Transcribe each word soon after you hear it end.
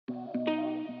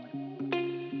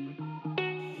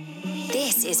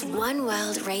This is One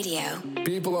World Radio.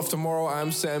 People of tomorrow,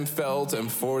 I'm Sam Veld, and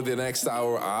for the next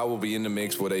hour, I will be in the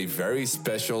mix with a very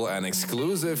special and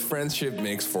exclusive friendship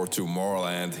mix for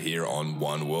Tomorrowland here on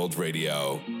One World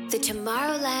Radio. The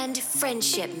Tomorrowland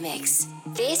Friendship Mix.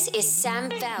 This is Sam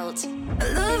Veld. I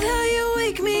love how you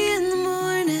wake me in the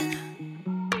morning.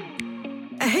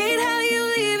 I hate how you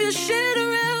leave your shit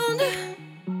around.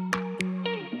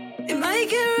 It might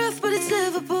get rough, but it's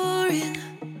never boring.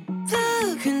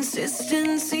 The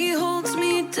consistency holds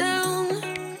me down.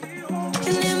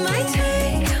 And it might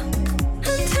take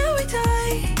until we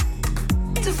die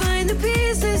to find the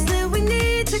pieces that we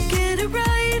need to get it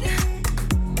right.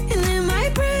 And it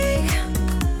might break,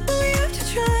 but we have to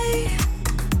try.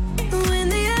 When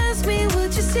they ask me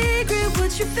what's your secret,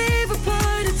 what's your favorite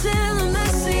part, I tell them I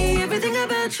see everything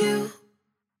about you.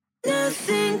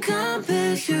 Nothing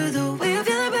compares to the way I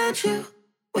feel about you,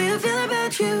 way I feel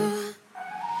about you.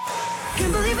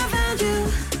 Can't believe I found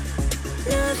you.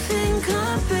 Nothing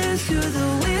compares to the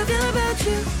way I feel about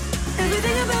you,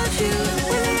 everything about you.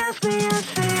 When they ask me, I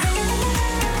say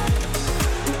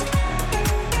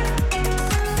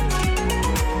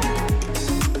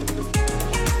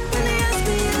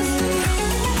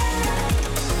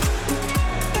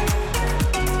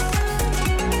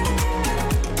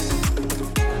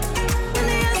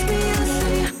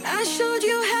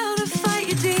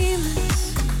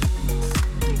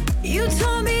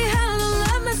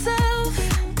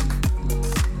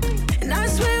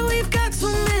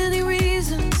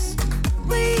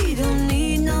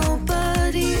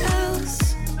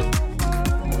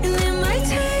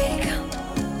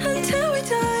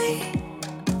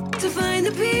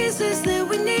that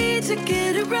we need to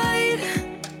get it right.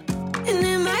 And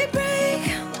it might break,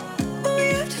 but we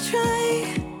have to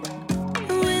try.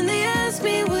 And when they ask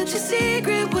me what's your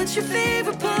secret, what's your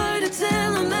favorite part, I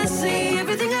tell them I see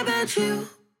everything about you.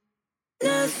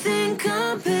 Nothing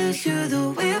compares to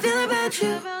the way I feel about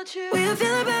you, way I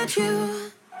feel about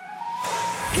you.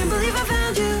 Can't believe I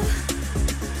found you.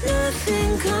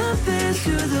 Nothing compares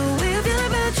to the way I feel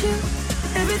about you,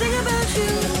 everything about you.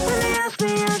 When they ask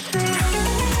me, I say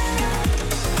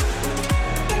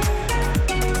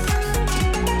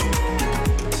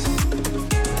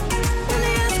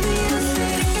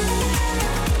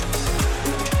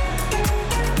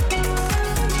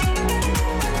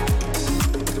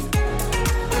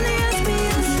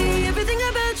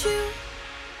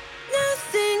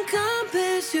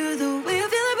to the way I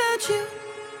feel about you,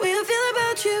 way I feel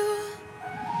about you.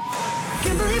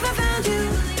 Can't believe I found you.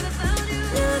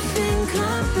 Nothing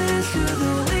compares to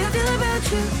the way I feel about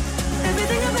you,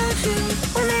 everything about you.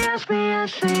 When they ask me, I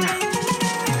say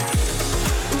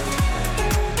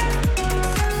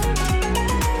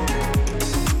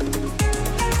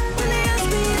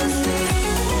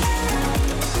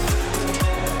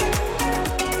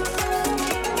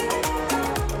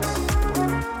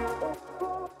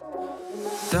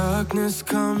darkness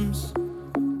comes,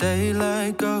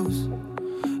 daylight goes.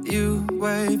 You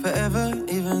wait forever,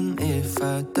 even if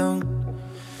I don't.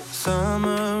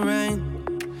 Summer rain,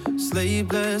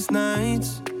 sleepless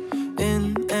nights.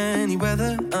 In any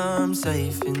weather, I'm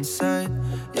safe inside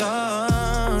your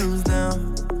arms now.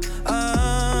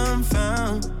 I'm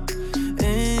found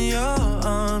in your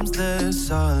arms, there's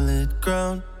solid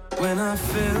ground. When I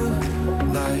feel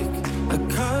like a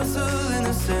castle in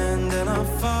the sand and I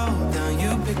fall down,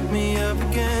 you pick me up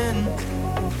again.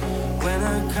 When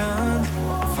I can't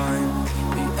find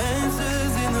the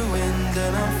answers in the wind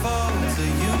and I fall, so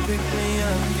you pick me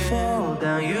up again. Fall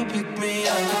down, you pick me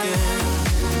up again.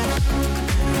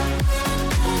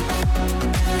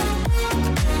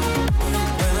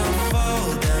 When I fall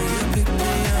down, you pick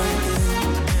me up again.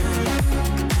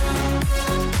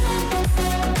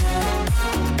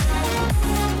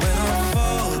 When I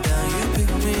fall down, you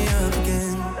pick me up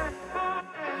again.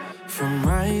 From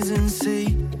rising sea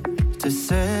to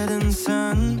setting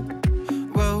sun,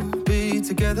 we'll be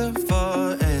together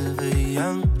forever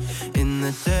young. In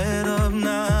the dead of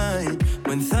night,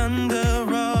 when thunder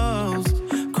rolls,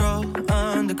 crawl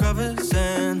under covers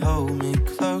and hold me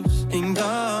close. In your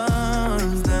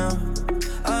arms now,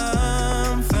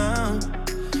 I'm found.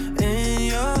 In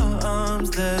your arms,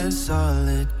 there's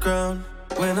solid ground.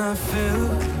 When I feel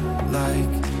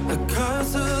like a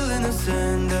castle in the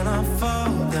sand and I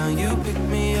fall down, you pick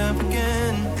me up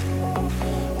again.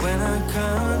 When I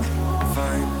can't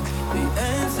find the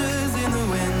answers in the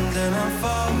wind and I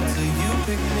fall, so you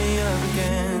pick me up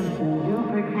again. You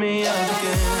pick me up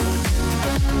again.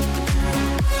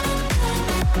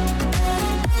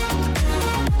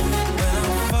 When I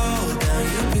fall down,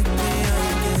 you pick me up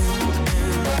again.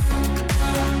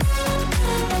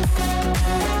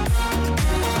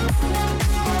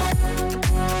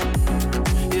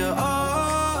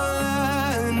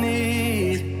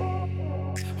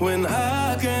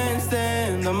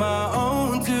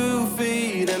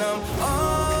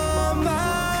 on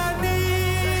my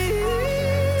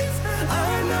knees.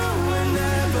 I know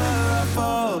whenever I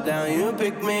fall down, you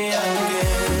pick me up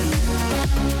again.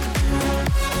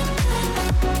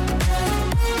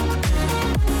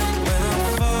 When I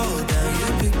fall down, you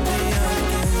pick me up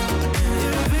again.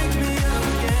 You pick me up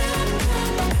again.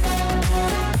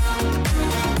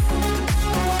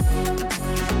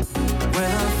 When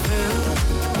I feel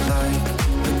like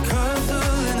a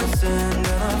castle in the sand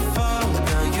and I fall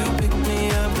down, you pick me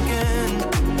up again.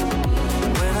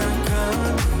 When I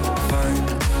can't find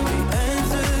the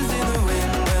answers in the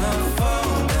wind, when I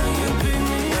fall down, you pick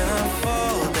me. When I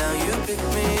fall down, you pick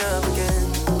me up again.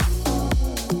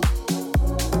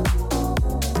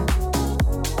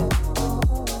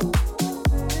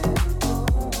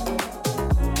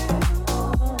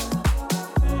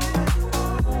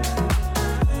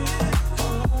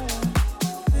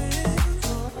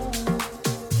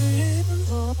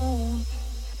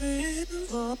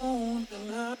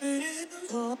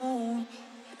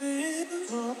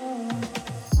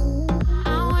 I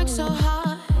work so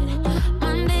hard,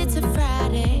 Monday to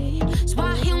Friday, so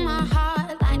I heal my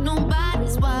heart like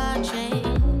nobody's watching.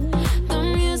 The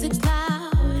music's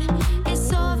loud,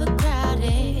 it's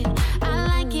overcrowded. I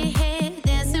like it here,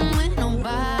 dancing with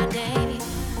nobody.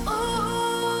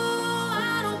 Ooh,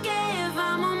 I don't care if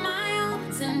I'm on my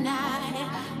own tonight,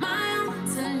 my own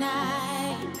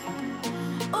tonight.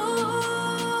 Ooh,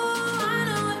 I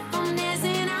know if I'm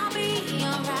dancing, I'll be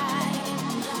alright.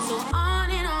 So on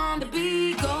and on, the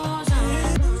beat goes on.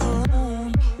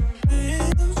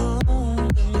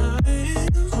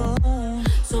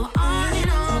 So on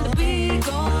and on, the beat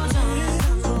goes on.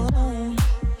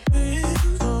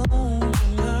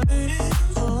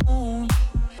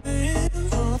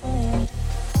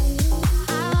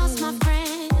 I lost my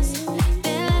friends,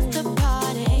 they left the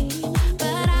party,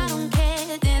 but I don't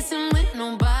care, dancing with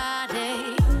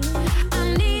nobody. I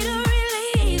need a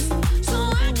release so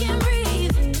I can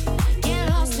breathe. Get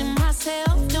lost in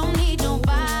myself, don't need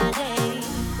nobody.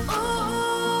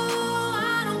 Ooh,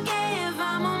 I don't care if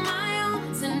I'm on my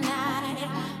own tonight,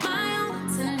 my own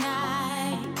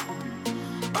tonight.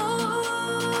 Ooh,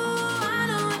 I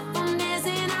know if I'm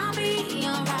dancing, I'll be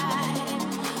alright.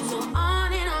 So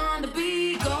on and on, the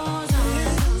beat goes on.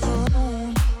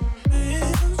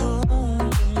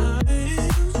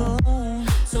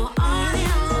 So on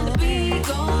and on, the beat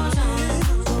goes on.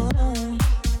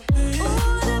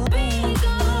 Ooh, the beat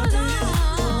goes on.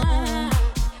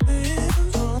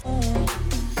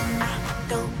 I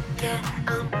don't care,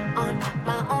 I'm on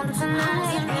my own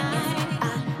tonight. I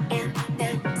am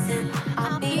dancing,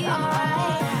 I'll be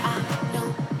alright. I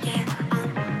don't care, I'm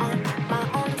on my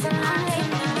own tonight.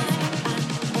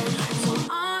 So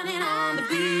on and on, the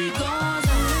beat goes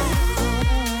on.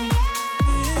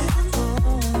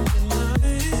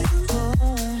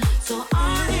 So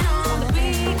on and on, the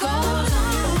beat goes on.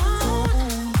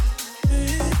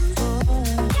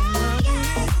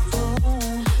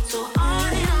 So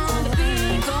on and on, the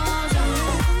beat goes on.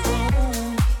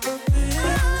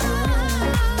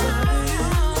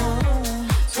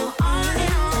 So on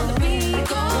and on, the beat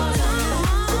goes on.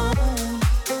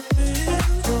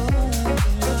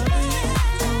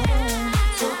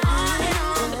 So on and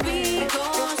on, the beat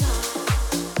goes on.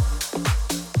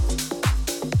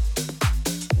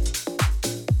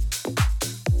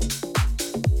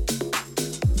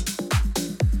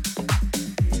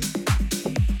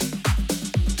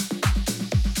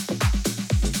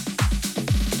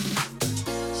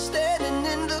 Standing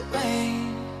in the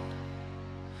rain,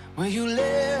 where you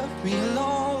left me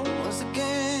alone once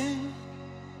again.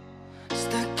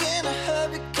 Stuck in a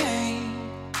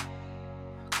hurricane.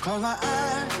 Close my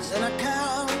eyes and I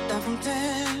count down from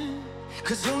 10.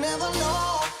 'Cause you never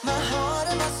know my heart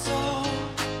and my soul.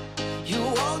 You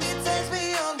only text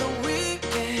me on the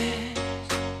weekend.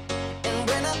 And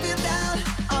when I feel down,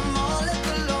 I'm all left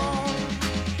alone.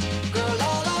 Girl,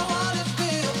 all I want is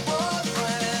be a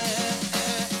boyfriend.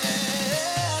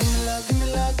 Give me love, give me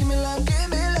love, give me love, give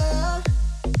me love.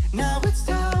 Now it's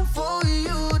time for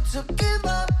you to give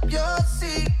up your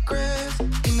secrets.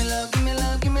 Give me love, give me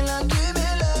love, give me love, give me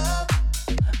love.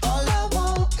 All I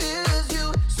want is you,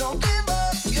 so give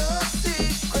up your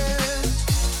secrets.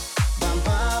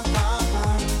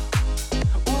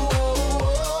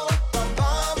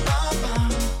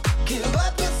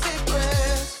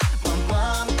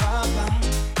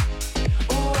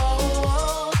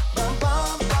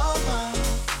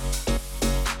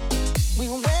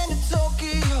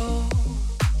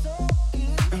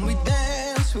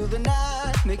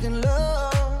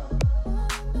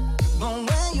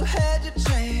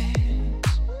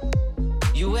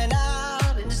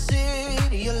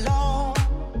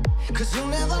 'Cause you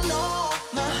never know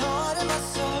my heart and my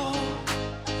soul.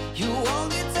 You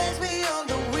only text me on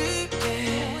the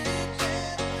weekend,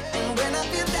 and when I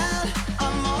feel down,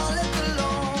 I'm all left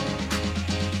alone.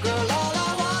 Girl, all I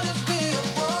want is be a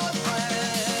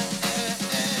boyfriend.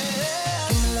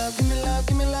 Give me love, give me love,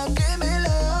 give me love, give me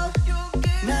love.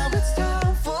 Now it's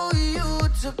time for you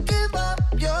to give up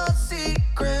your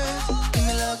secrets. Give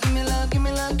me love, give me love, give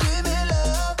me love, give me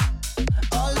love.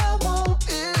 All I want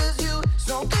is you,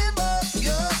 so give up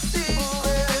your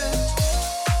secrets.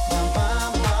 Bum,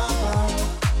 bum, bum, bum.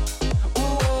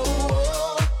 Ooh, ooh,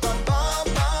 ooh. Bum, bum,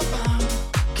 bum, bum.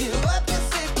 Give up your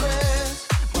secrets.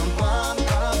 Bum, bum,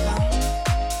 bum, bum.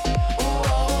 Ooh,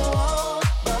 ooh, ooh.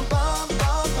 Bum, bum,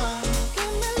 bum, bum.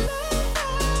 Give me love.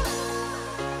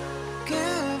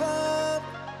 Give up.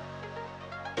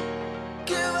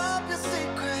 Give up your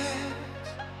secrets.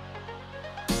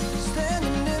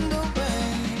 Standing in the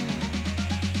rain,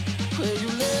 where you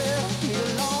left me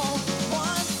alone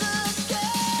once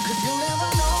again. 'Cause you never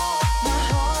know my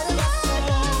heart and my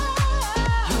soul.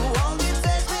 You only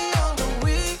text me on the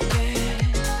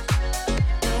weekend,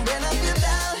 and when I feel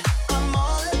down, I'm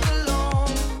all left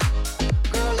alone.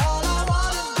 Girl, all I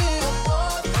want is be a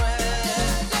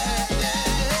boyfriend.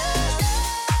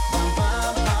 Bum,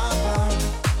 bum, bum, bum.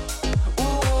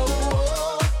 Ooh, ooh,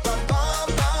 ooh. Bum, bum,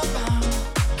 bum, bum.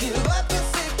 Give up your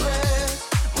secrets.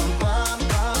 Bum, bum,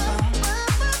 bum, bum.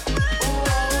 Ooh,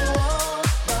 ooh, ooh.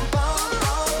 Bum, bum,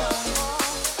 bum, bum.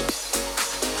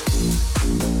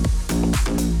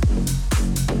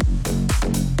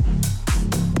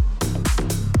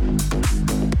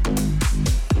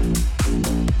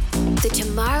 The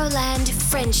Tomorrowland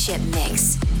Friendship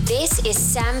Mix. This is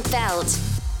Sam Veld.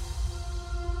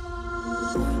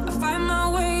 I find my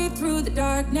way through the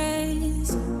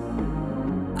darkness.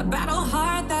 I battle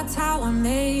hard, that's how I'm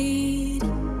made.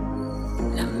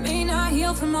 And I may not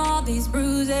heal from all these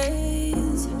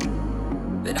bruises,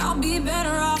 but I'll be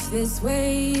better off this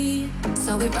way.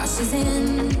 So it rushes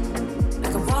in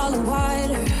like a wall of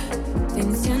water.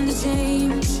 Things tend to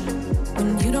change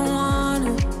when you don't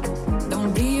wanna.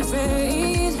 Don't be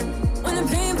afraid when the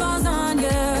pain falls on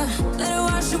you. Let it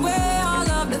wash away all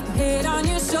of the hate on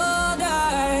your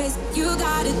shoulders. You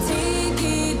gotta take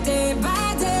it day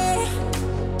by day.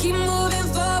 Keep moving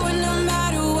forward no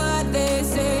matter what they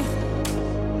say.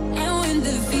 And when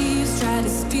the thieves try to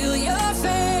steal your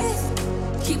faith,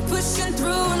 keep pushing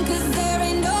through 'em 'cause there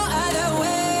ain't no other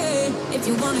way. If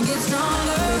you wanna get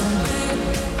stronger, break,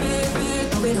 break, break,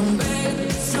 no we don't break.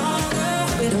 Stronger,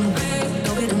 we don't break,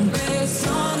 no we don't break.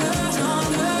 Stronger,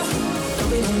 stronger, no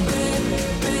we don't break,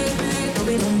 break, break, no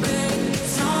we don't break.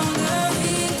 Stronger,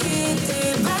 take it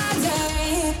day by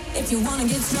day. If you wanna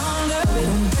get stronger, we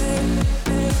don't break,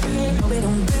 break, break, no we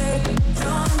don't break.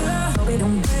 Stronger, no we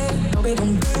don't break, no we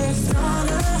don't break.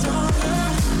 Stronger, stronger,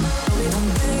 no we don't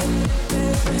break,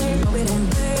 break, break, no we don't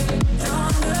break.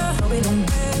 Stronger, no we don't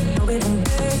break, no we don't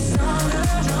break. Stronger,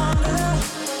 stronger.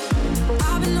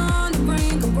 I've been on the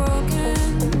brink of broken,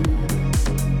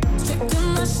 stripped in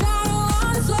my shadow on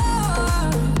the floor,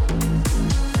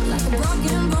 like a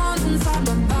broken bones inside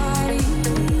my body.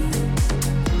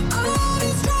 I've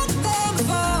been stronger than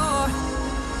before.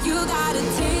 You gotta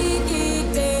take it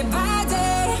day by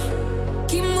day.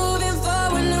 Keep moving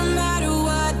forward no matter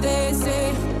what they say.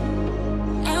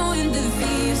 And when the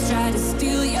thieves try to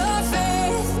steal your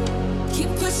faith, keep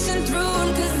pushing through 'em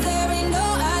 'cause there ain't no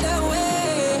other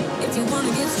way. If you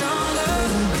wanna get stronger,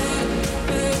 break,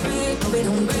 break, break, no we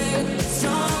don't break.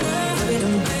 Stronger, no we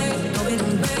don't break, no we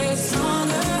don't break.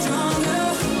 Stronger, stronger,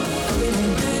 no we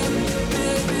don't break,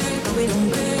 break, break, no we don't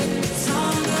break.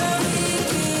 Stronger,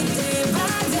 take it day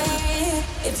by day.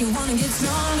 If you wanna get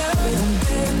stronger, we don't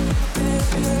break, break,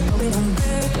 break, no we don't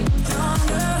break.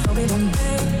 Stronger, no we don't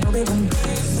break, no we don't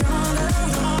break. Stronger,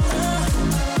 stronger,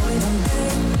 no we don't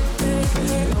break, break,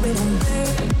 break, no we don't break.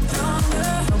 Stronger,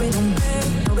 no we don't break,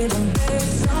 no we don't break.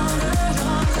 Stronger,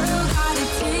 stronger. You gotta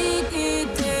take it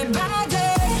day by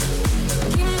day.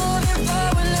 Keep moving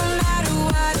forward no matter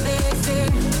what they say.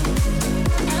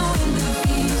 And when the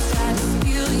thieves try to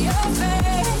steal your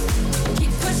faith,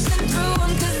 keep pushing through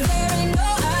 'em 'cause there ain't no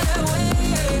other way.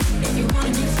 If you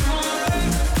wanna get stronger.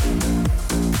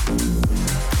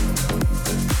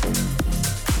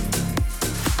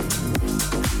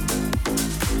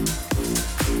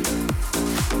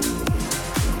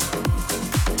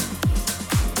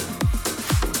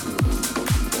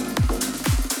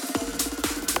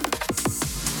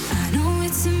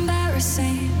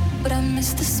 but I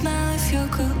miss the smell of your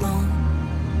cologne.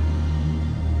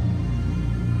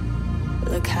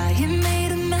 Look how you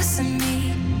made a mess of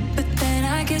me, but then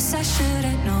I guess I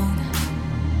should've known.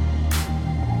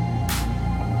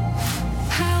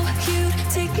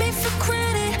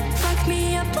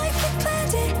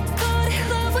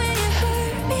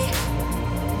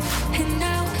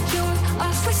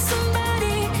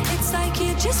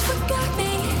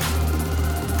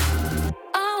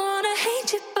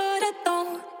 hate you, but I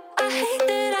don't. I hate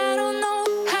that I don't know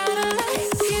how to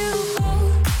let you go.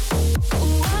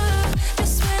 Ooh,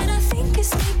 just when I think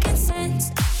it's making sense,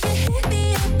 you hit me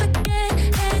up again,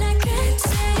 and I can't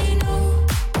say no.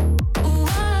 Ooh,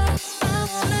 I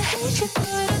wanna hate you,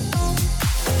 but I don't.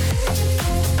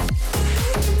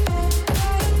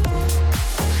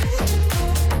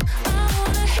 I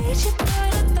wanna hate you, but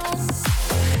I don't.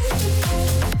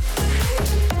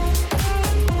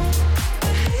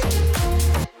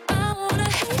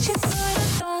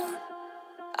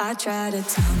 I try to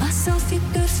tell myself you're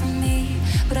good for me,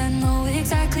 but I know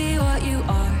exactly what you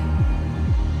are.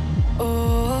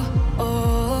 Oh,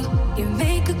 oh, you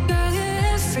make a girl your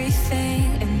everything,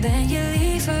 and then you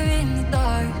leave her in the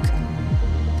dark.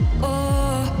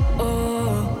 Oh,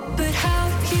 oh, but how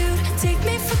you take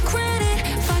me for granted,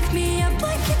 fuck me up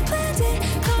like you planned it,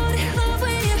 called it love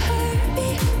when you hurt me,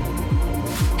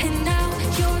 and now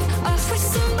you're off with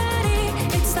somebody,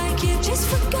 it's like you just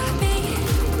forgot me.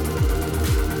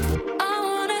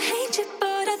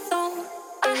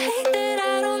 I hate that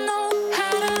I don't know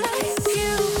how to let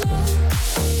you go.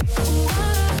 Ooh,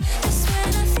 just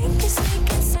when I think it's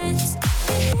making sense,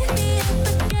 you hit me up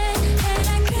again, and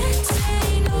I can't say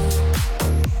no.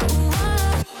 Ooh,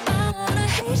 I wanna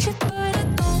hate you, but I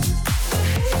don't.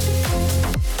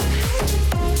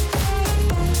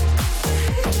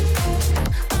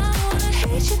 I wanna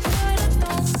hate you, but I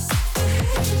don't.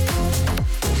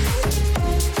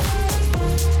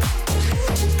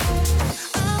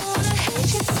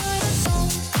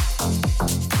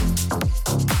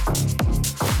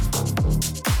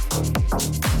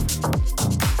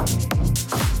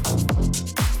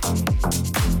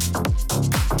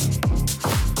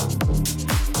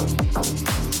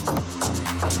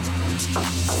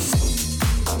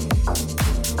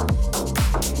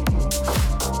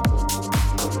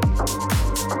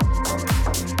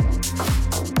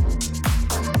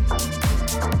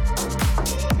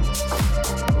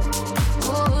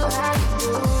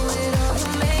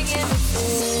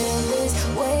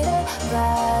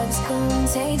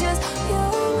 Contagious, you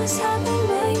must have been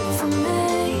made for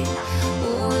me.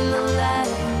 Ooh, when the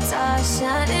lights are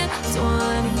shining,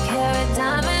 20-carat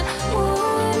diamond.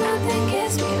 Ooh, and nothing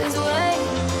gets me this way,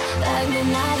 like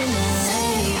midnight in LA.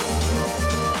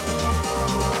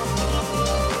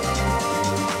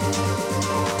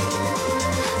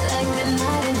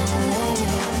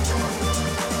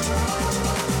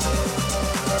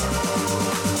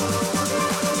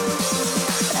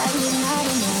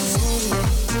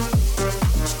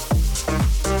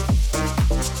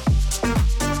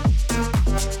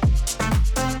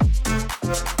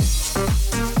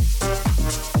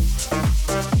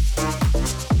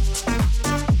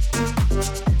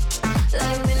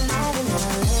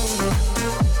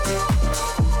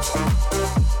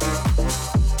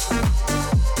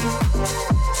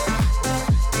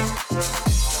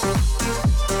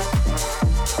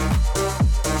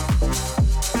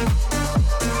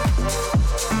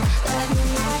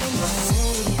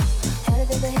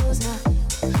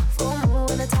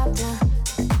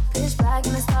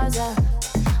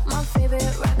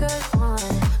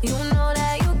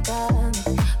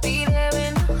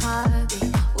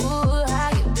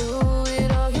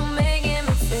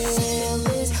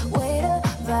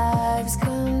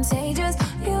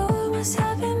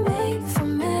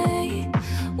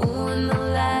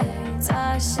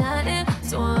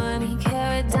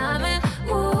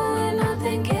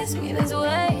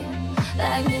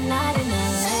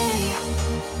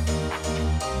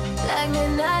 Like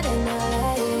midnight in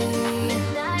LA.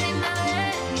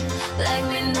 Like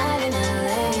midnight in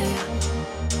LA.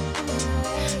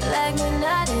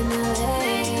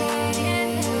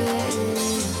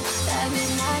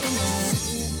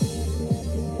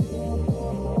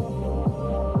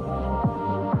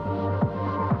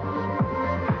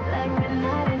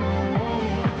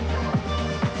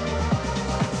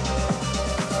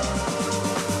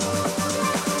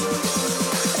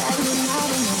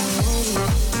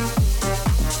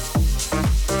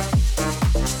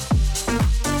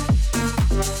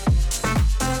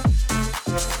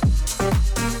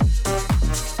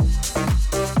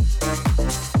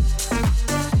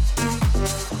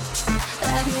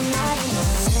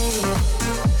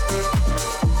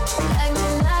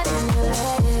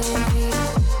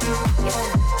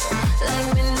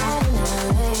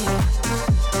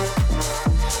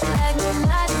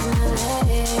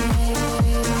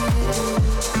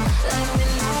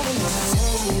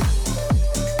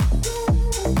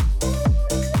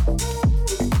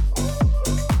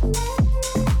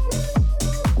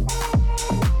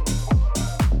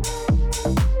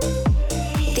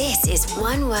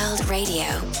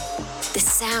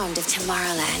 of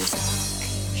Tomorrowland.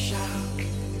 Shout,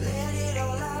 let it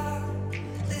all out.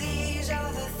 These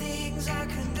are the things I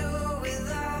can do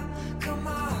without. Come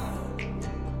on,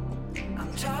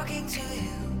 I'm talking to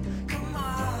you. Come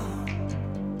on.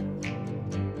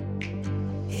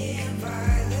 In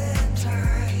violent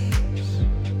times,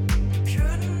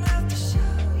 shouldn't have to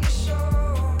sell your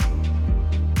soul.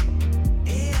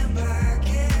 In black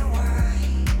and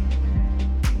white,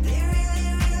 they really,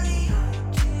 really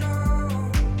ought to know.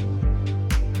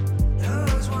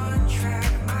 Those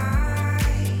one-track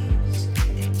minds,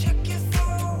 they took you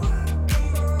for a welcome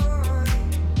boy.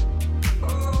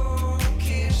 Oh,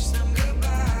 kiss them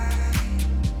goodbye.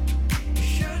 You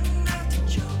shouldn't have to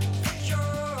jump for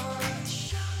joy,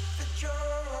 shout for joy.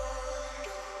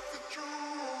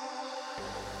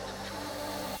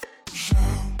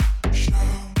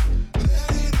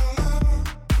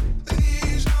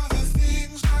 These are the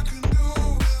things I can do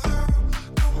without.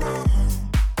 Come on,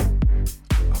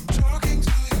 I'm talking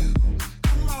to you.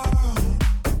 Come on,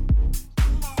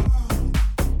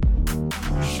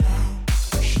 shout,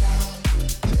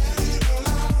 let it all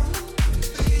out.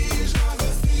 These are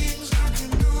the things I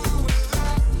can do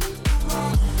without. Come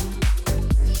on,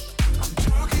 I'm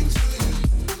talking to you.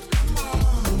 Come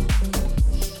on.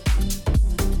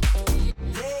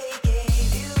 They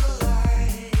gave you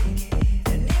light,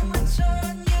 and in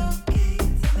return you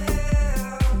gave them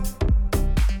hell.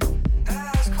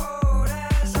 As cold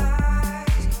as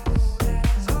ice.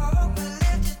 I hope we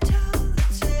live to tell the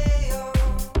tale.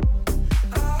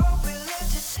 I hope we live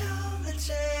to tell the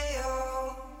tale.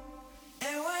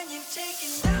 And when you've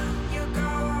taken down your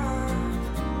guard,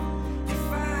 if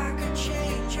I could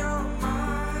change your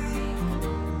mind,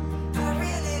 I'd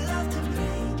really love to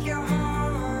break your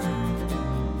heart.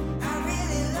 I'd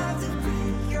really love to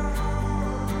break your heart.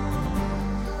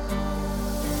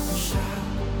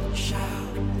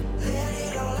 Shout, let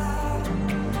it all out.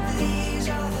 These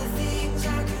are the things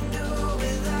I can do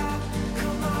without.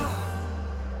 Come on,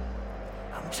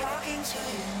 I'm talking to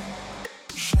you.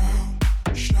 Shout,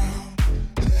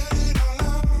 let it all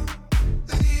out.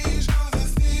 These are the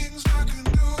things I can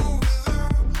do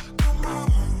without. Come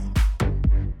on,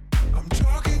 I'm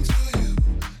talking to you.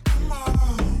 Come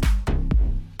on,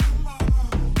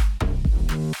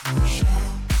 shout,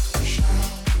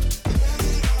 let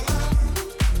it all out.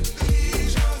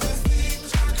 These are the things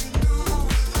I can do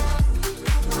without.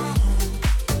 Come on,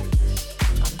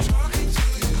 I'm talking to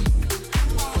you.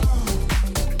 Come on.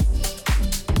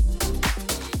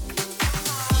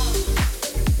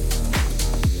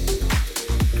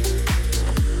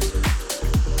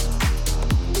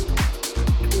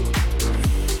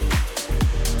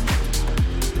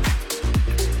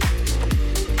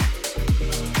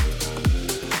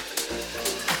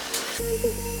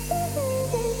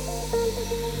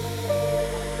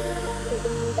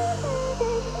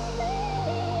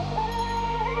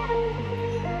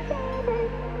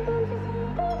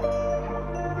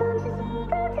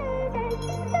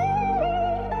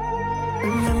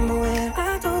 Remember when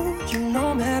I told you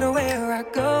no matter where I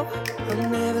go, I'll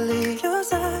never leave your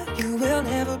side, you will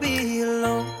never be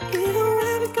alone. Even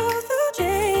when we go through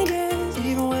changes,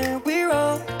 even when we're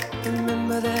old,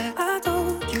 remember that I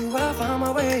told you I found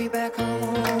my way back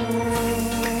home.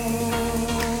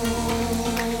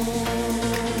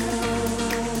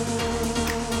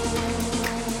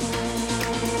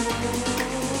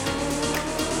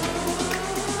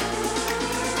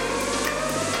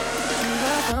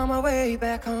 I found my way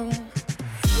back home.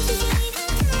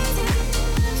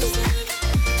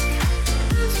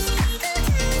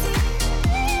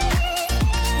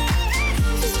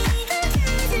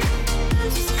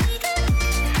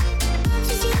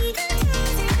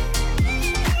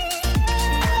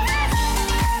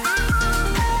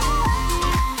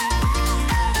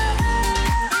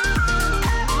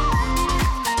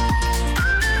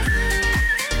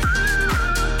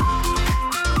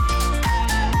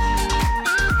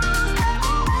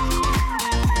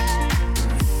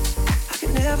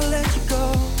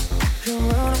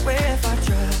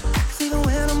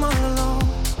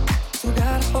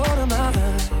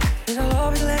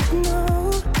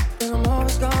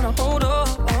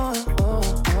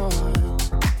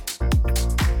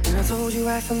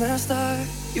 From the start,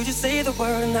 you just say the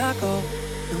word and I go.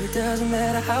 No, it doesn't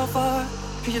matter how far,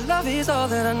 'cause your love is all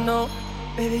that I know.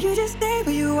 Baby, you just stay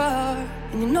where you are,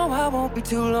 and you know I won't be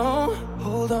too long.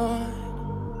 Hold on,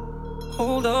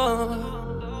 hold on.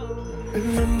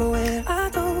 Remember when I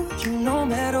told you no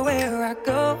matter where I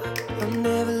go, I'll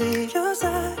never leave your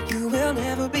side, you will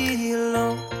never be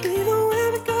alone. Even when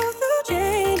we go through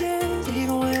changes,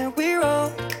 even when we're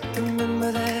old,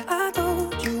 remember that I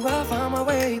told you I found my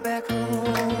way back home.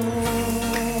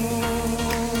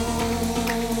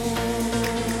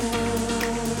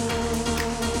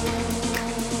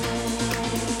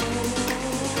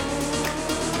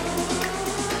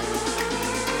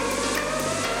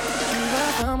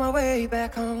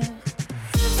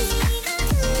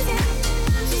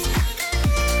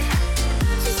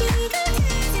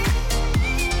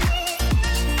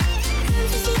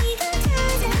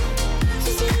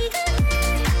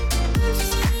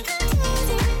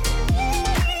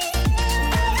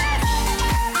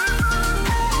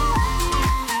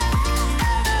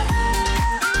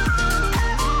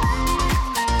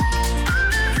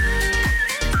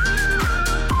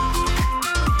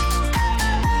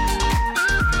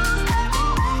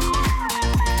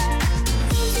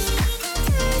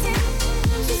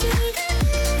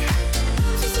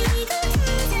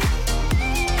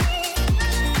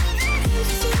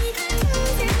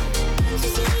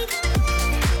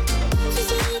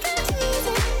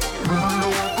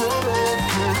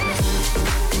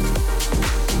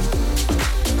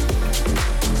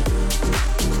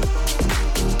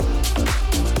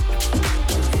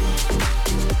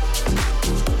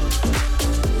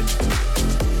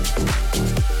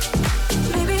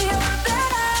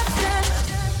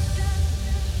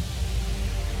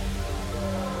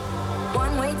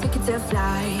 ticket to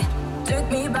fly. Took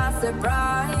me by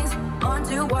surprise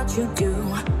onto what you do,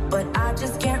 but I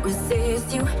just can't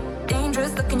resist you.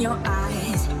 Dangerous look in your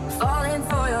eyes, falling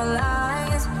for your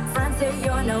lies. Friends say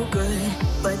you're no good,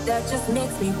 but that just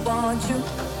makes me want you.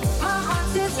 My heart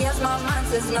says yes, my mind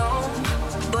says no,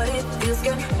 but it feels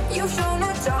good. You've shown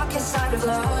the darkest side of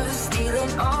love, stealing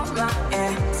all my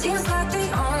air. Seems like the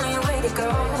only way to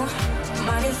go.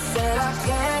 Mine is said I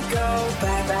can't go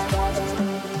back.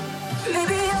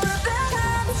 Maybe you're a bad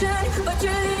option, but you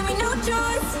leave me no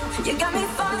choice. You got me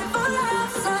falling for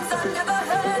love songs I never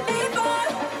heard before.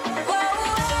 Whoa,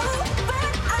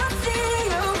 when I see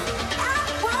you, I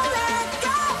won't let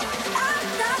go. I'm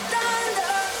not done,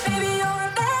 love. Baby, you're a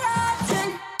bad option.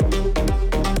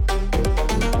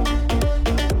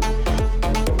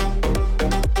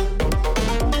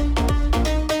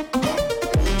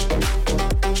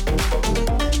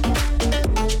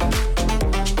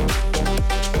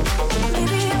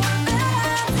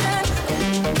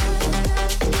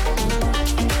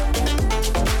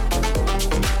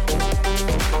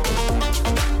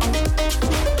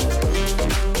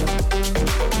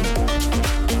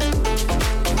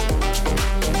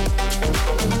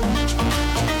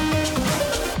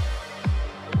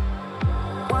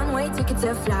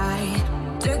 To fly,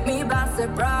 took me by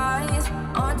surprise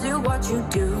onto what you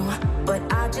do, but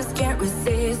I just can't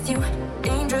resist you.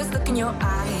 Dangerous look in your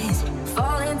eyes,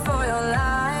 falling for your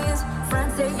lies.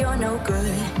 Friends say you're no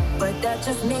good, but that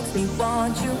just makes me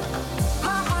want you.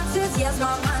 My heart says yes,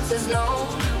 my mind says no,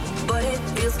 but it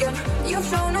feels good. You've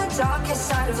shown the darkest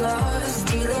side of love,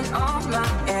 stealing all my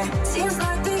air. Seems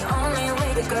like the only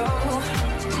way to go.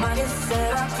 Might have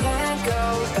said I can't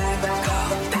go back.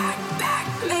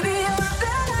 Maybe you're a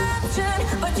bad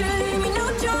option, but you leave me no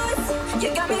choice. You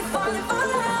got me falling for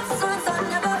love songs I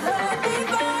never heard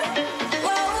before.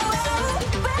 Whoa,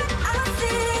 when I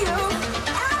see you,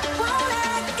 I won't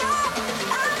let go.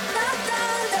 I'm not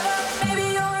done, love. Maybe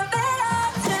you're a bad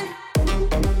option.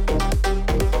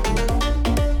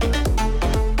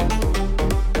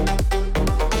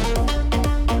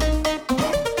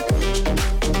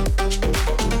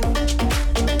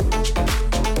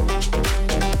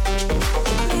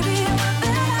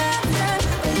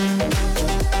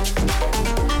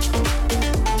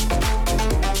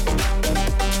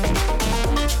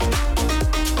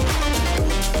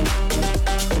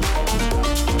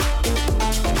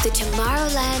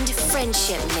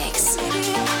 Friendship Mix.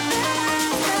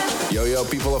 Yo,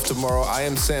 people of tomorrow, I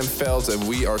am Sam Feld and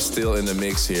we are still in the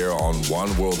mix here on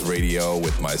One World Radio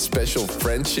with my special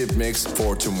Friendship Mix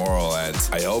for Tomorrowland.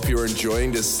 I hope you're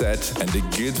enjoying this set and the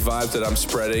good vibe that I'm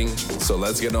spreading. So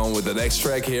let's get on with the next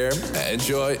track here.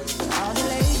 Enjoy. All the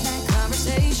late night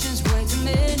conversations, way too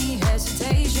many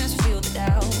hesitations. Feel the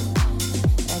doubt,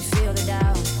 I feel the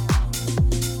doubt.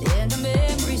 And the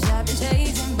memories I've been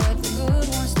saving, but the good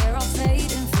ones, they're all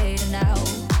fading, fading out.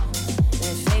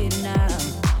 They're fading out.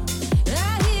 I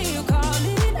hear you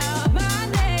calling out my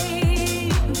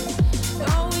name.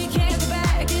 Oh, we can't go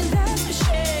back, and that's a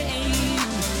shame.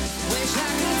 Wish I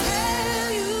could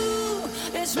tell you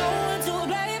there's no one to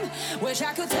blame. Wish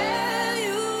I could tell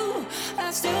you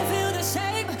I still feel the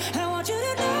same. I want you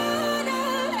to know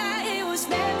that it was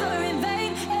never in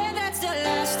vain, and that's the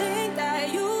last thing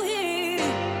that you hear.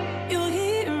 You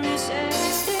hear me say.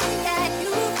 Last thing that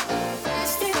you hear.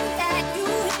 Last thing that you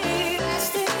hear.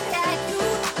 Last thing that you hear.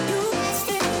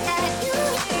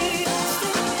 Last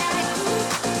thing that you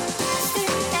hear. Last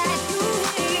thing that you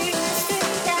hear. Last thing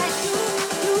that you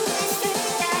hear. Last thing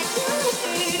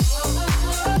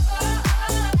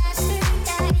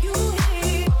that you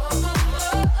hear.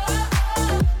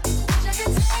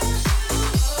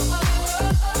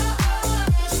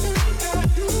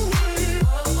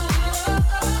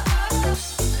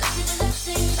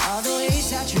 All the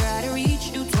ways I try to reach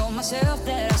you, told myself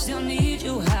that I still need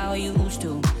you how I used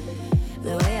to,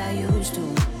 the way I used to.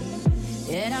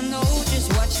 And I know just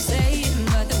what you're saying,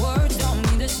 but the words don't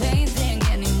mean the same thing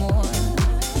anymore.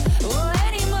 Oh,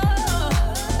 anymore.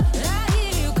 I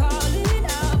hear you calling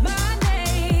out my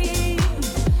name.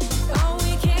 Oh,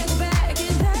 we can't go back,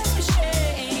 and that's a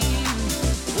shame.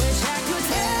 Wish I could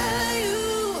tell you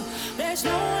there's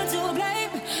no one to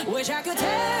blame. Wish I could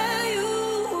tell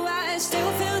you I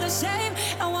still feel the same.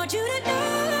 I want you to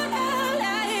know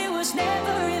that it was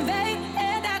never in vain,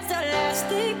 and that's the last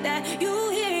thing that you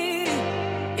hear.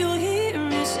 You hear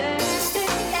me say. Last thing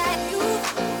that you,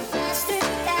 last thing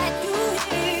that you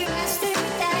hear. Last thing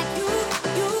that you,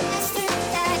 last thing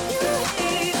that you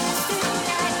hear. Last thing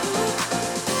that you,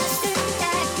 last thing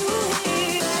that you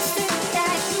hear. Last thing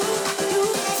that you,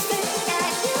 last thing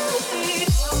that you hear.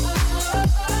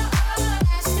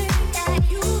 Last thing that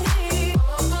you.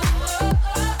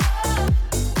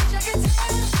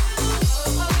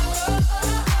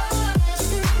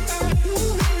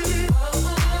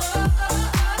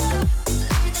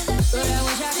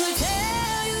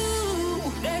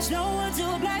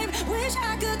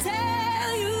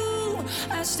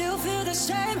 I still feel the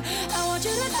same. I want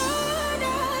you to know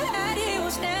that it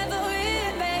was never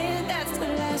in vain. That's the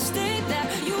last thing that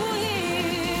you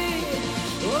hear.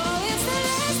 Oh, it's the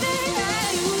last thing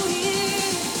that you hear.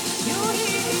 You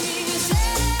hear me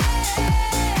say,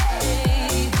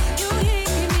 you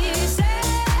hear me say.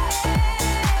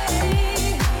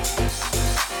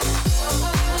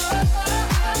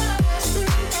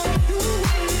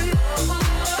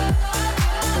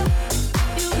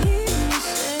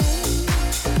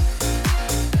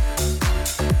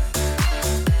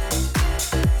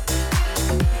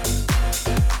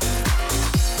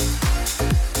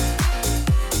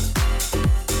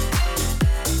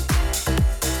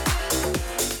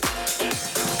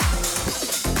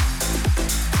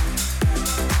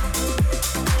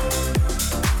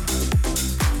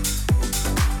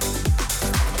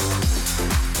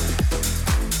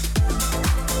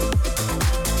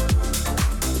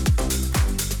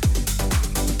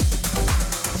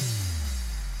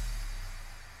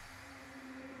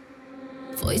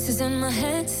 Voices in my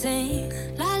head sing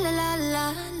la la la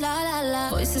la la la la.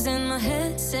 Voices in my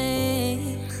head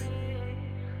sing.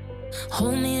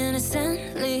 Hold me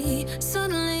innocently.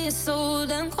 Suddenly it's so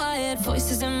damn quiet.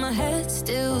 Voices in my head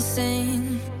still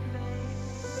sing.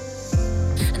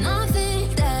 And I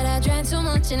think that I drank too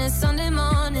much and it's Sunday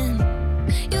morning.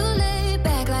 You lay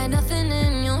back like nothing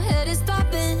in your head is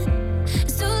stopping.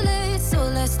 It's too late, so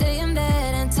let's stay in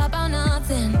bed and talk about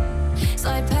nothing. It's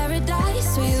like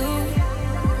paradise for you.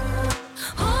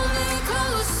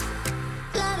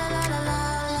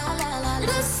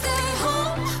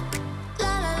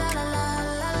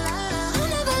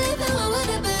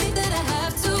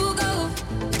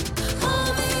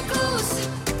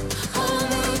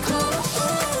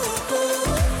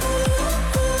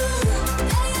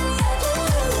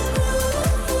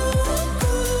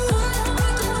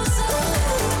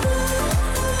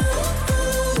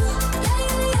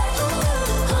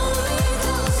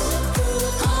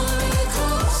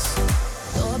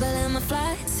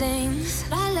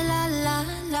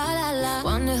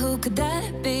 Could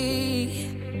that be?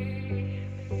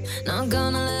 Not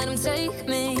gonna let him take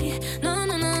me. No,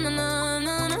 no, no, no, no,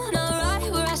 no, no, no.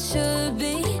 Right where I should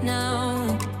be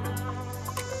now.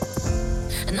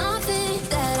 And I think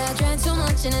that I drank too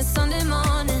much and it's Sunday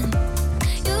morning.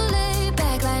 You lay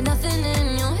back like nothing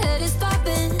in your head is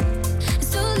popping.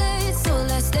 It's too late, so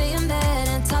let's stay in bed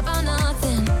and talk about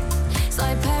nothing. It's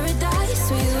like paradise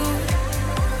for you.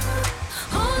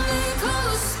 Hold me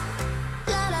close.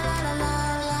 La la la la la.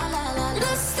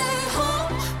 Let's stay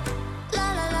home. La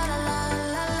la la la la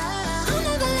la la. I'm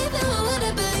never leaving. Why would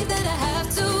I believe that I have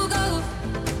to go?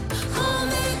 Hold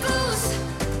me close.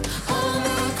 Hold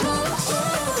me close.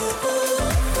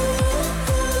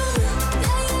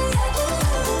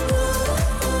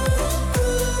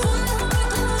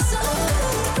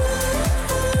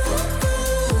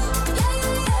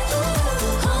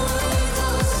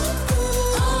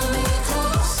 Hold me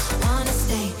close. Wanna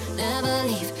stay, never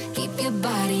leave. Keep your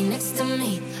body next to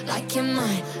me, like you're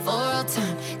mine for all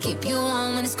time. Keep you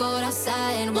warm when it's cold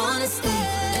outside. Wanna stay,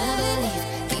 never leave.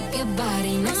 Keep your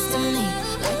body next to me,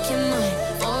 like you're mine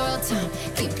for all time.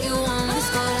 Keep you warm when it's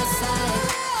cold outside.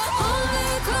 Hold me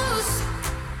close.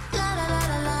 La la la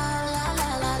la la la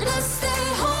la. Let's stay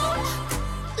home.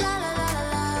 La la la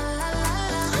la la la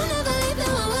la. I'm never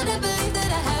leaving. Why would I believe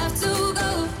that I have to go?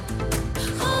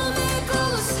 Hold me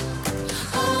close.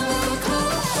 Hold me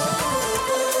close.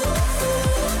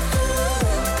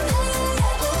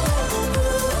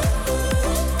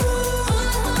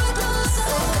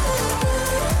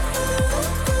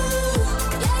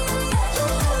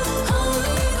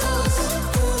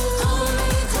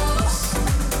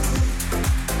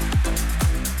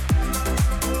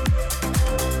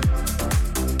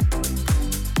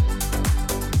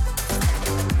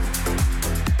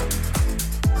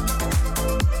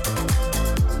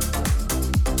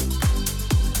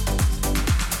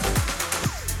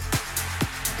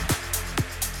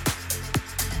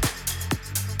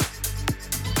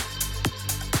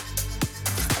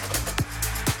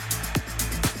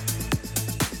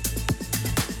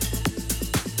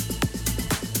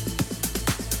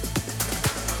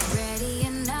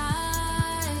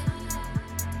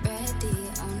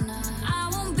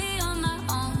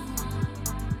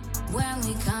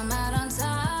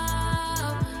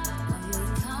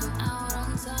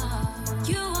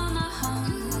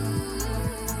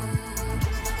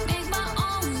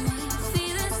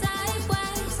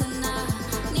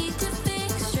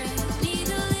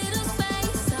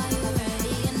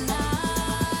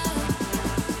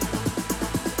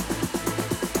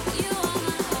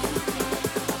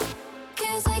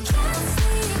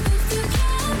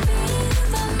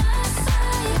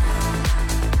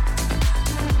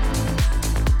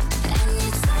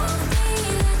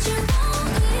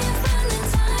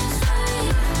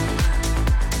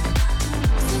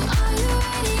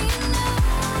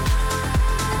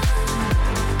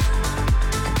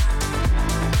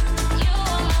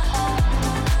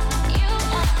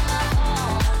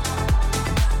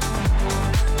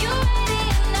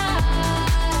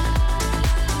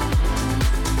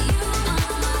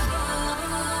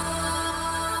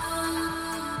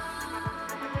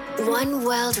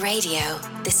 World Radio,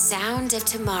 the sound of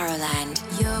Tomorrowland.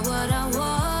 You're what I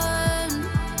want.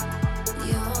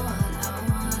 You're what I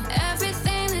want.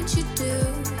 Everything that you do,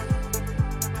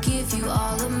 give you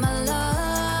all of my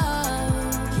love.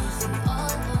 Give you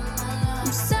all of my love.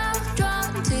 I'm so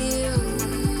drawn to you.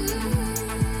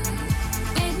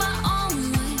 Make my own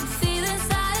mind, feeling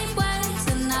sideways,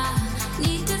 and I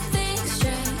need to think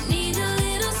straight. Need a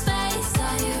little space.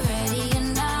 Are you ready or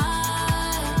not?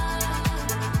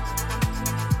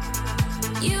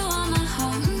 You are my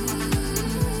home.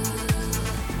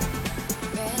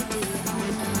 Ready or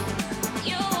not?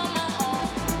 You are my home.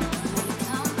 We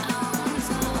come out on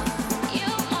top. You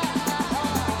are my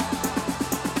home.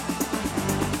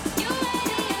 You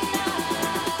ready or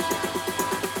not?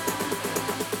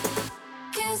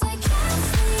 'Cause I can't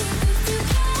sleep if you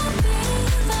can't be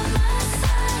by my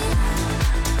side.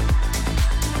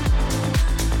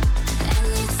 And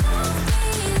you told me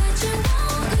that you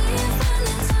won't leave when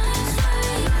the time's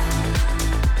right.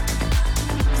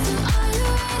 So are you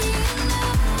ready or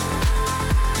not?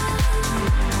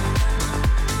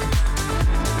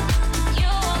 You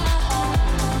are my home.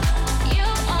 You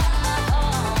are my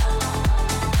home.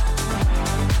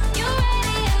 You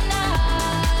ready or not?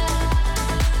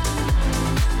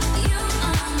 You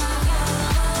are my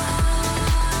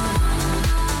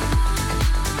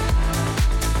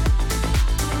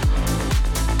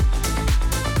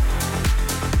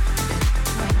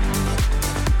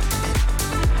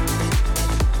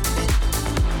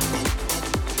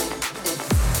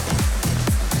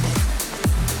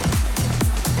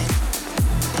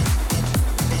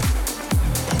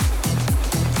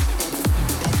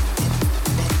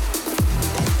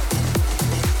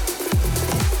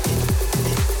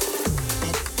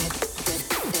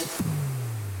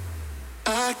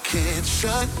I can't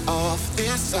shut off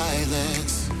this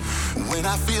silence. When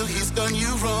I feel he's done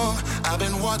you wrong, I've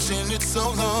been watching it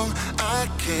so long. I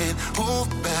can't hold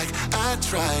back, I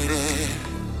tried it.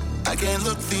 I can't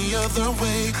look the other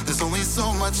way, there's only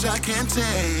so much I can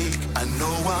take. I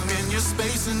know I'm in your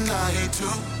space and I hate to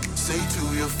say to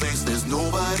your face, there's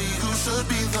nobody who should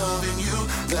be loving you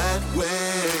that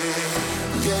way.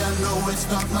 Yeah, I know it's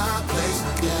not my place,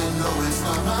 yeah, I know it's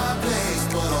not my place,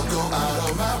 but I'll go out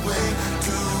of my way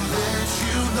to let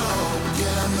you know.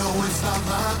 Yeah, I know it's not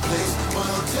my place, but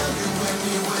I'll tell you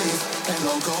anyways, and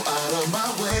I'll go out of my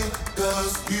way,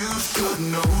 'cause you should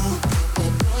know.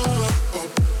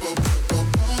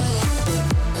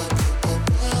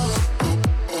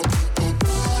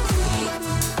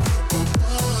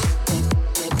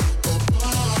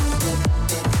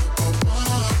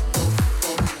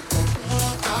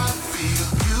 I feel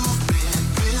you've been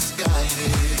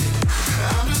misguided.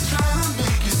 I'm just trying to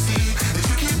make you see that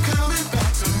you keep coming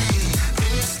back to me.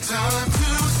 It's time to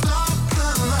stop the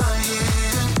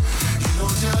lying. You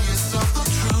don't tell yourself the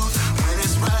truth when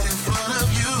it's right in front of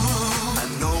you. I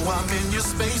know I'm in your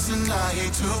space and I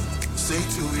hate to say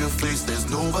to your face, there's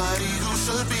nobody who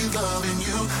should be loving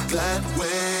you that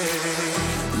way.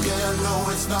 Yeah, I know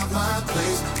it's not my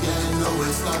place, yeah, I know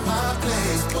it's not my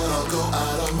place, but I'll go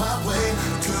out of my way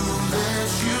to let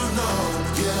you know.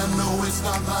 Yeah, I know it's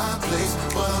not my place,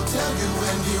 but I'll tell you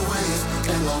anyways,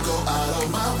 and I'll go out of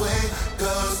my way,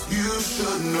 'cause you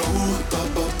should know.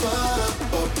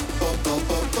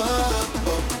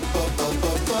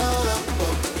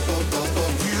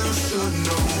 You should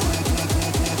know.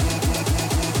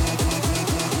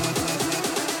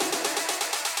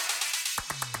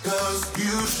 Cause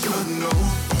you should know.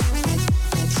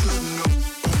 Should know.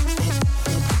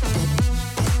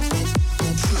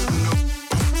 Should know.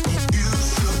 You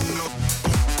should know.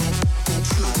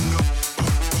 Should know.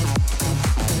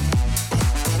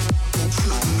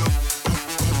 Should know.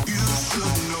 You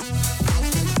should know.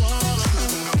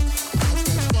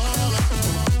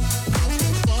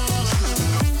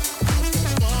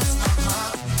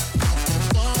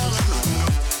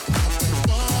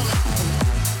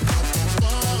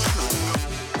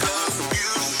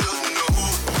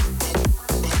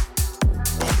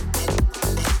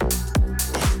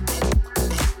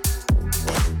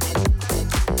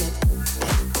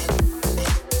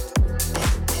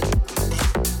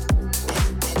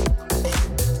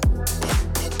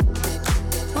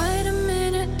 Wait a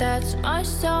minute, that's my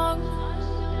song.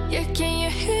 Yeah, can you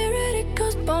hear it? It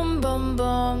goes boom, boom,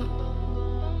 boom.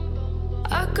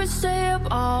 I could stay up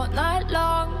all night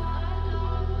long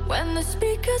when the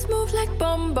speakers move like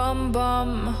boom, boom,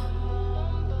 boom.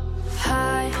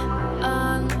 High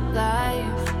on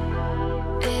life,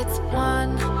 it's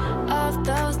one of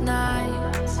those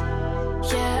nights.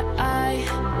 Yeah, I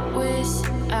wish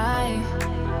I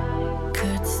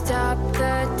could stop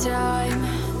the time.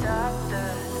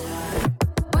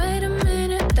 Wait a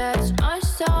minute.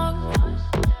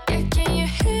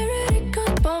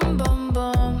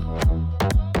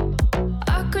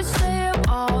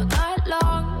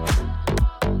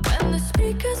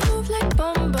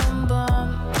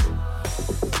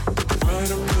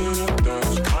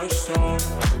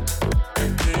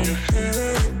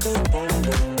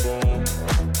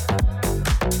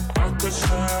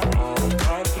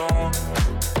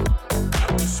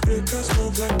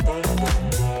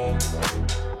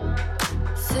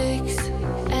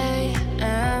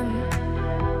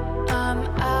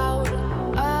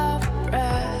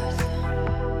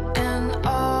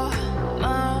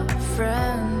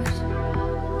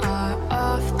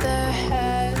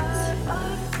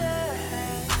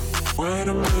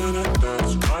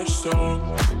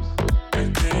 song.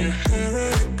 And can you hear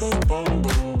it? It goes boom,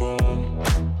 boom, boom.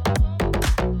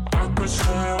 I could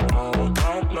say it all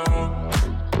night long.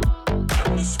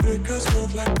 And the speakers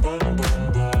move like boom,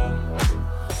 boom, boom.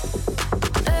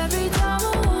 Every time I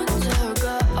want to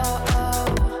go,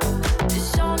 this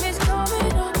song is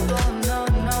coming up, oh no,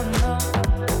 no, no.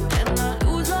 And I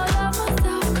lose all of my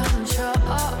self-control.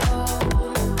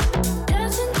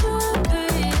 Dancing to a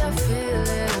beat, I feel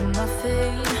it in my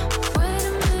feet. Wait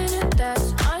a minute, that's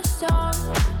my song.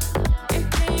 And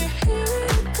can you hear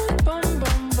it? It goes boom,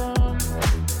 boom, boom.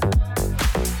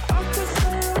 I could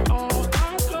say it all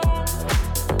night long.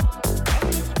 And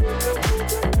the speakers move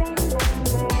like boom, boom,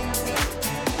 boom.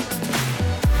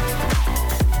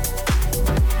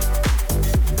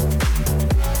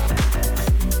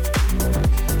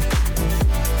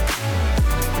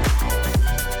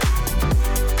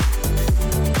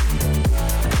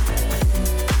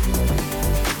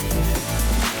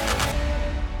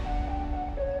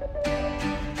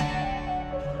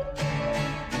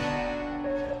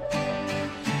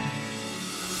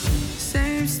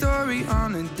 Same story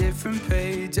on a different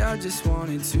page. I just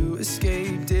wanted to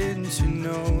escape. Didn't you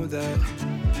know that?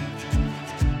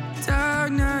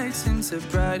 Dark nights into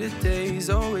brighter days,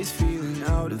 always feeling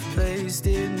out of place.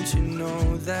 Didn't you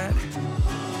know that?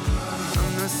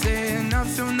 I'm not saying I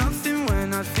feel nothing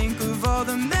when I think of all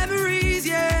the memories,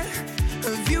 yeah,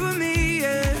 of you and me,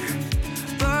 yeah.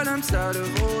 But I'm tired of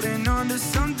holding on to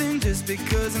something just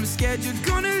because I'm scared you're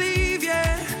gonna leave,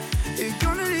 yeah. You're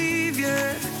gonna leave,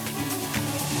 yeah.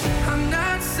 I'm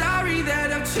not sorry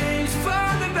that I've changed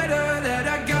for the better, that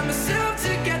I got myself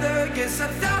together. Guess I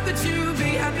thought that you'd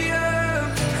be happier.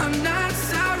 I'm not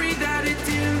sorry that it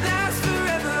didn't last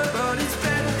forever, but it's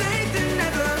better late than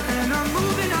never. And I'm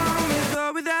moving on with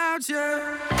or without you.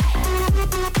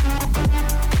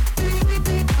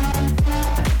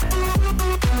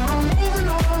 I'm moving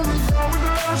on with or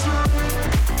without you.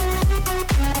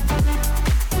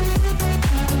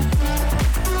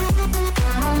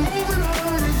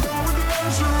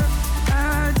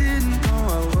 I didn't know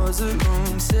I was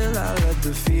alone, still I let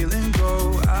the feeling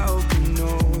go. I hope you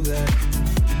know that.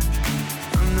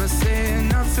 I'm not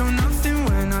saying I feel nothing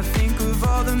when I think of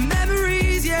all the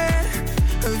memories, yeah,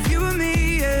 of you and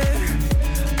me, yeah.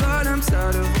 But I'm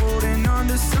tired of holding on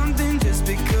to something just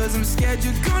because I'm scared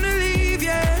you're gonna leave,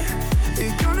 yeah.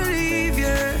 You're gonna leave,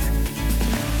 yeah.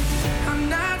 I'm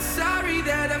not sorry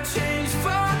that I've changed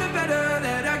for the better,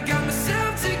 that I got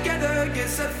myself together.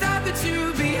 Guess I thought that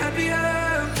you'd be happier.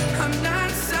 I'm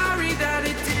not sorry that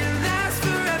it didn't last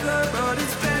forever, but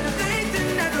it's better late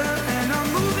than never. And I'm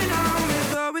moving on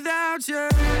with or without you.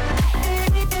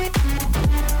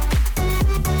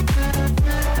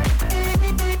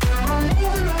 I'm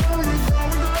moving on with or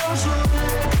without you.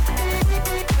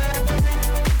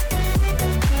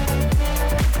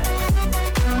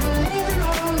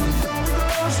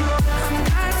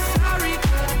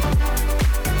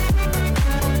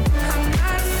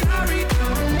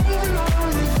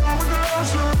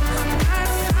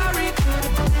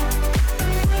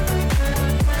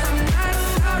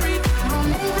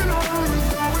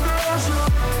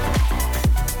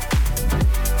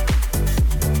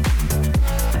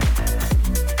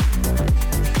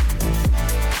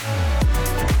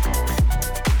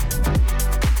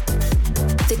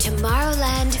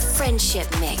 Tomorrowland Friendship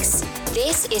Mix.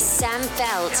 This is Sam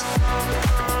Feld.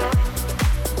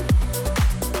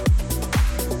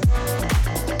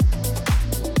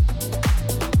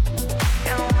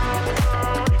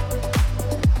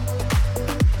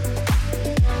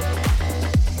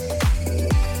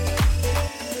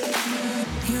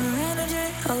 Your energy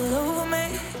all over me,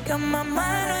 got my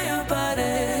mind on your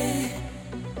body.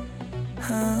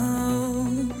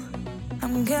 Oh,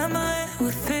 I'm gambling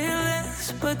with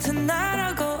feelings, but tonight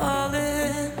I'll go all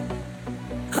in.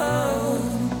 Oh,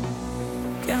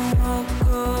 can't walk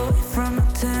away from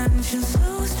attention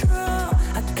so strong.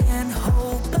 I can't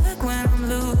hold back when I'm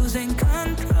losing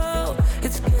control.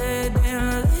 It's getting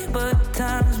late, but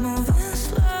time's moving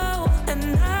slow,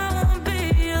 and I won't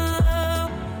be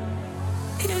alone.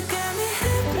 You got me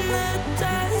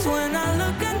hypnotized when I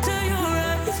look into your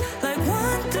eyes. Like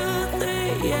 1, 2,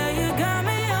 3, yeah, you got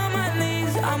me on my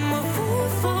knees. I'm a fool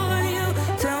for you.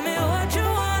 Tell me what you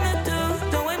wanna do.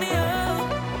 Don't wake me up.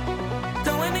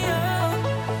 Don't wake me up.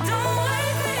 Don't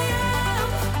wake me up.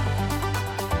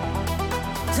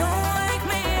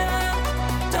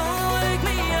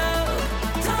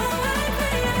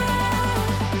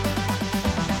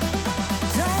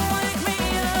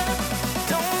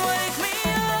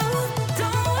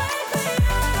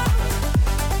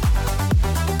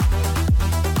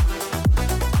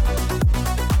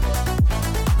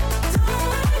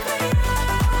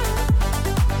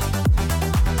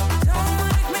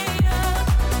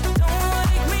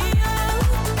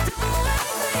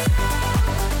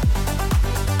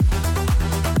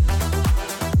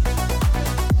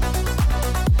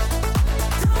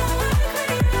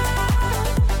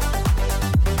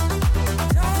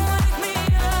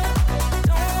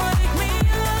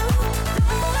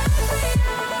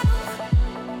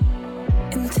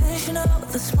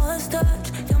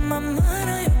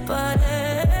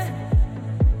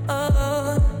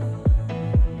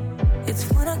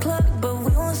 clock, but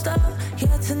we won't stop.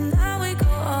 Yeah, tonight we go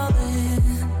all in.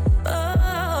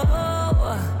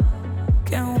 Oh,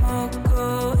 can't walk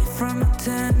away from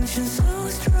attention so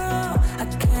strong. I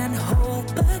can't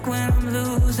hold back when I'm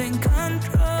losing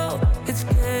control. It's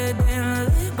getting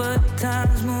late, but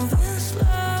time's moving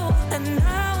slow, and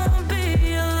I won't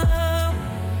be alone.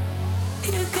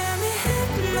 You got me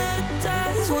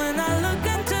hypnotized when I look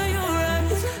into your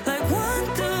eyes. Like 1,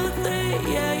 2,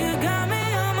 3, yeah, you got me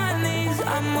on my knees.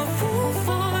 I'm a fool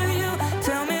for you.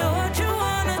 Tell me what you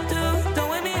wanna do. Don't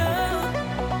wake me up.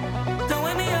 Don't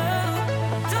wake me up.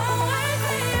 Don't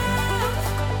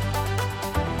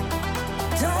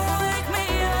wake me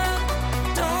up.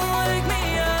 Don't wake me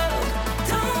up.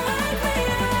 Don't wake me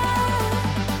up.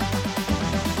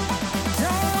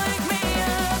 Don't wake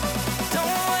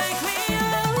me up.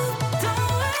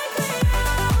 Don't wake me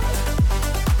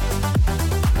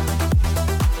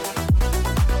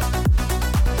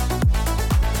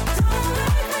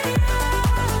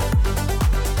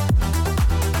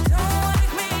Don't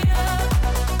wake me up.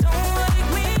 Don't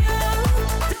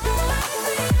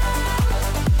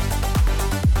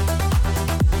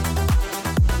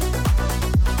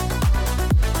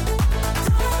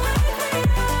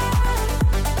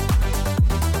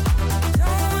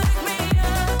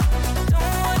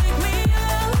wake me up.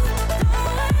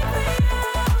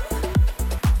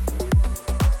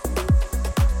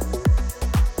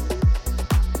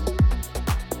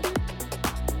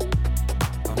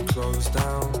 I'm closed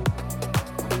down,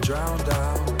 I'm drowned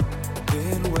out,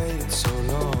 been waiting so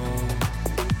long.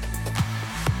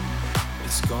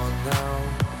 It's gone now,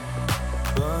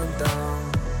 burned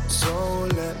down, so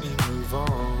let me move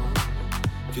on.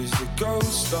 'Cause the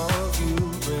ghost of you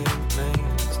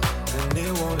remains, and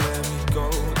it won't let me go,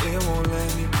 it won't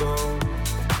let me go.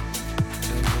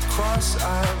 And the cross I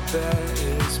bear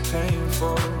is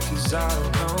painful, 'cause I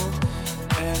don't know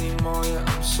anymore, yeah,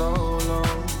 I'm so low.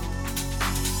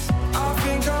 I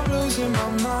think I'm losing my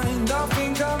mind, I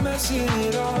think I'm messing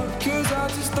it up, 'cause I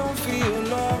just don't feel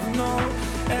love, no,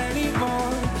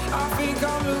 anymore. I think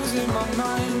I'm losing my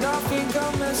mind, I think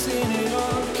I'm messing it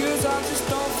up, 'cause I just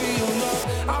don't feel love.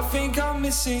 I think I'm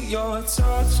missing your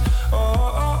touch, oh,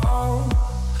 oh, oh,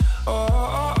 oh,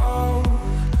 oh, oh,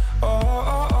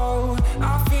 oh, oh, oh. I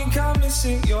think I'm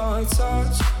missing your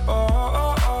touch, oh,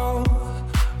 oh, oh,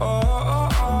 oh, oh,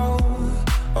 oh,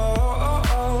 oh, oh,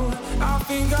 oh. I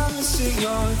think I'm missing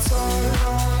your touch.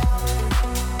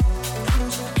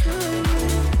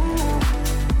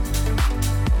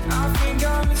 I think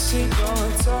I'm missing your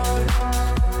touch.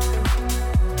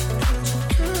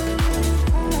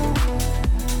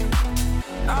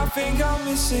 I think I'm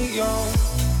missing your.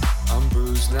 I'm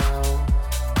bruised now,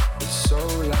 it's so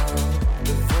loud,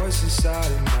 the voice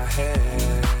inside in my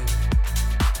head.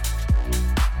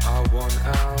 I want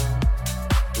out,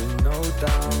 with no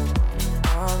doubt,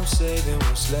 I'm saving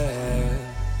what's left.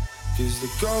 'Cause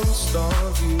the ghost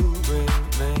of you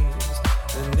remains,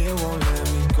 and it won't let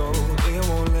me go, it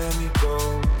won't let me go.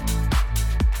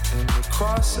 And the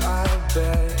cross I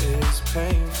bear is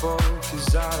painful, 'cause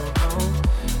I don't know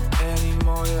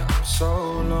anymore, yeah, I'm so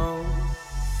low.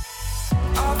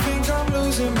 I think I'm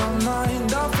losing my mind,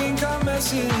 I think I'm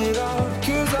messing it up,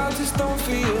 'cause I just don't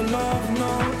feel love,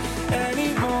 no,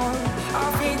 anymore. I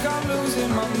think I'm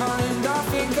losing my mind, I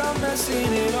think I'm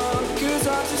messing it up, 'cause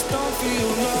I just don't feel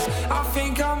love. I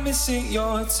think I'm missing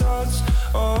your touch,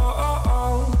 oh, oh,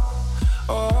 oh, oh,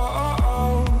 oh,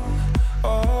 oh,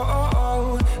 oh, oh,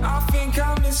 oh. I think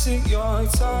I'm missing your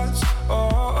touch, oh,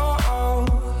 oh, oh,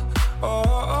 oh, oh,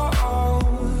 oh,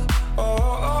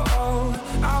 oh, oh, oh.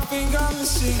 I think I'm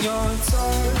missing your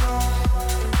touch.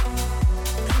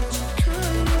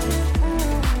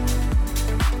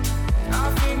 I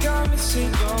think I'm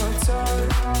missing your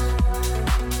touch.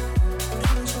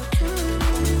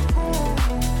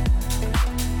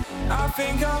 I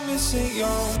think I'm missing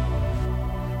your.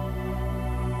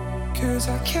 'Cause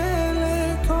I can't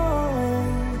let go.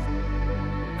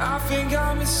 I think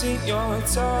I'm missing your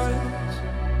touch.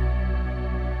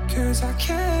 'Cause I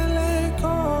can't let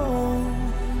go.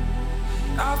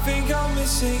 I think I'm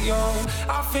missing your.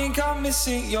 I think I'm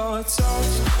missing your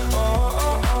touch. Oh,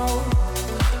 oh, oh.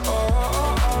 Oh,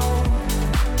 oh, oh,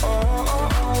 oh,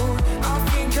 oh, oh. I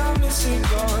think I'm missing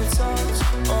your touch.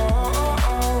 Oh,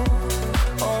 oh, oh,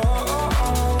 oh, oh,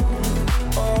 oh,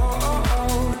 oh, oh,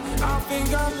 oh. I think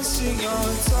I'm missing your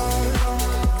touch.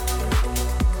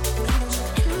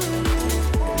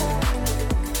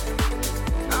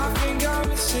 I think I'm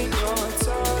missing your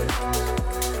touch.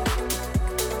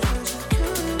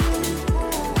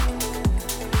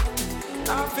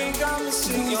 I think I'm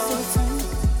missing your touch.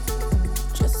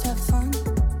 Just have fun.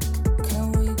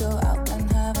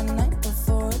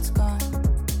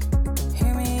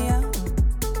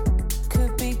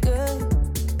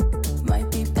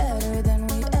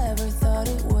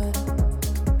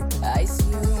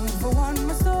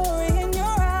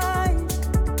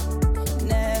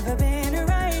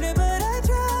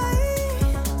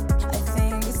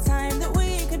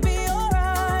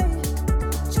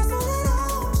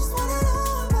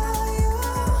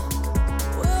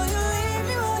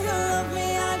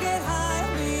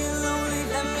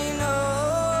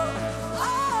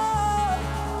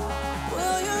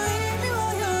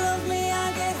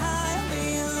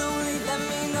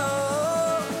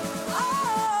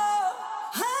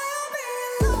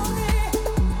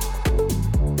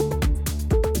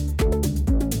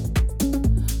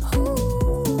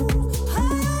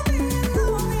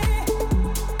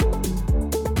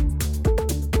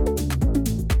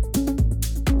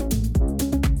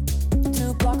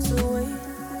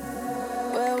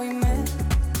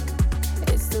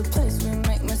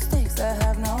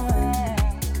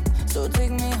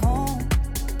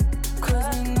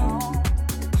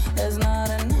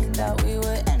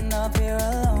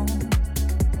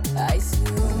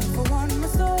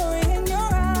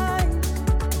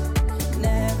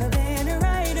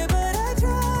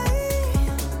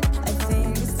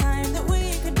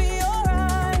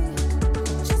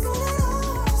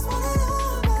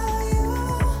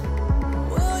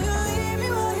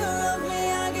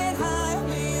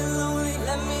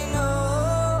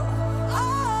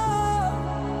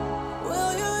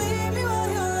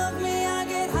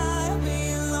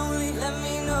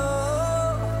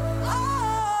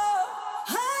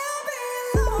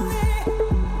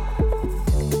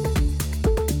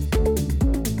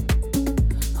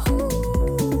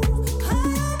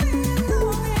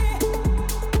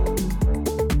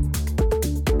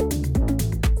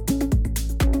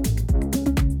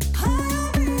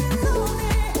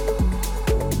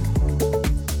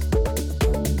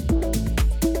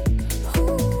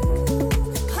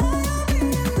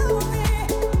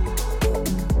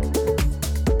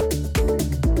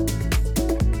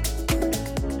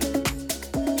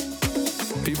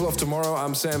 People of Tomorrow,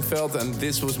 I'm Sam Veld, and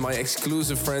this was my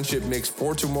exclusive friendship mix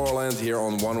for Tomorrowland here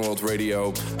on One World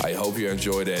Radio. I hope you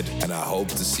enjoyed it, and I hope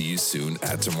to see you soon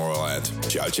at Tomorrowland.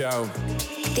 Ciao, ciao.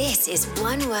 This is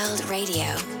One World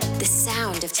Radio, the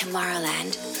sound of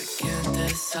Tomorrowland. I can't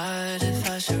decide if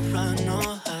I should run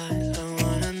or hide. I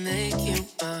wanna make you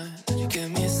mine. You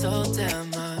give me so damn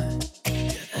much.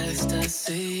 Your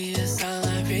ecstasy is all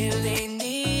I really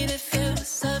need. If it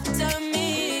was up to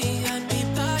me, I'd be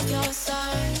by your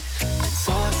side.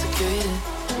 Intoxicated,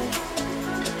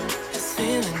 this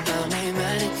feeling got me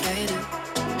medicated.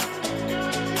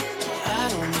 I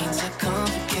don't mean to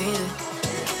complicate it.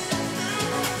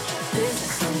 This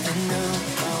is something new,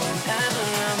 but whenever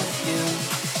I'm with you,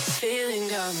 this feeling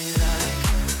got me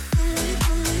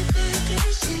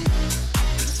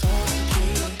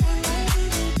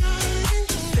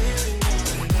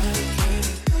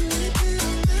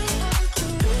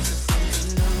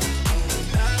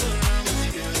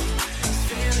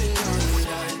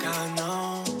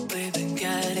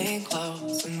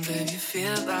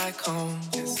like home,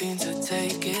 can't seem to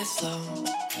take it slow.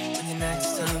 When you're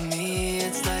next to me,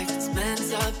 it's like it's meant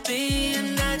to be,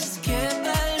 and I just can't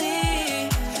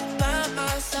believe you're by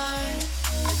my side.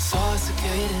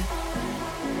 Intoxicated,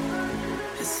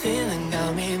 this feeling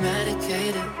got me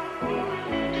medicated.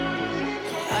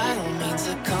 I don't mean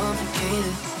to complicate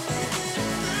it.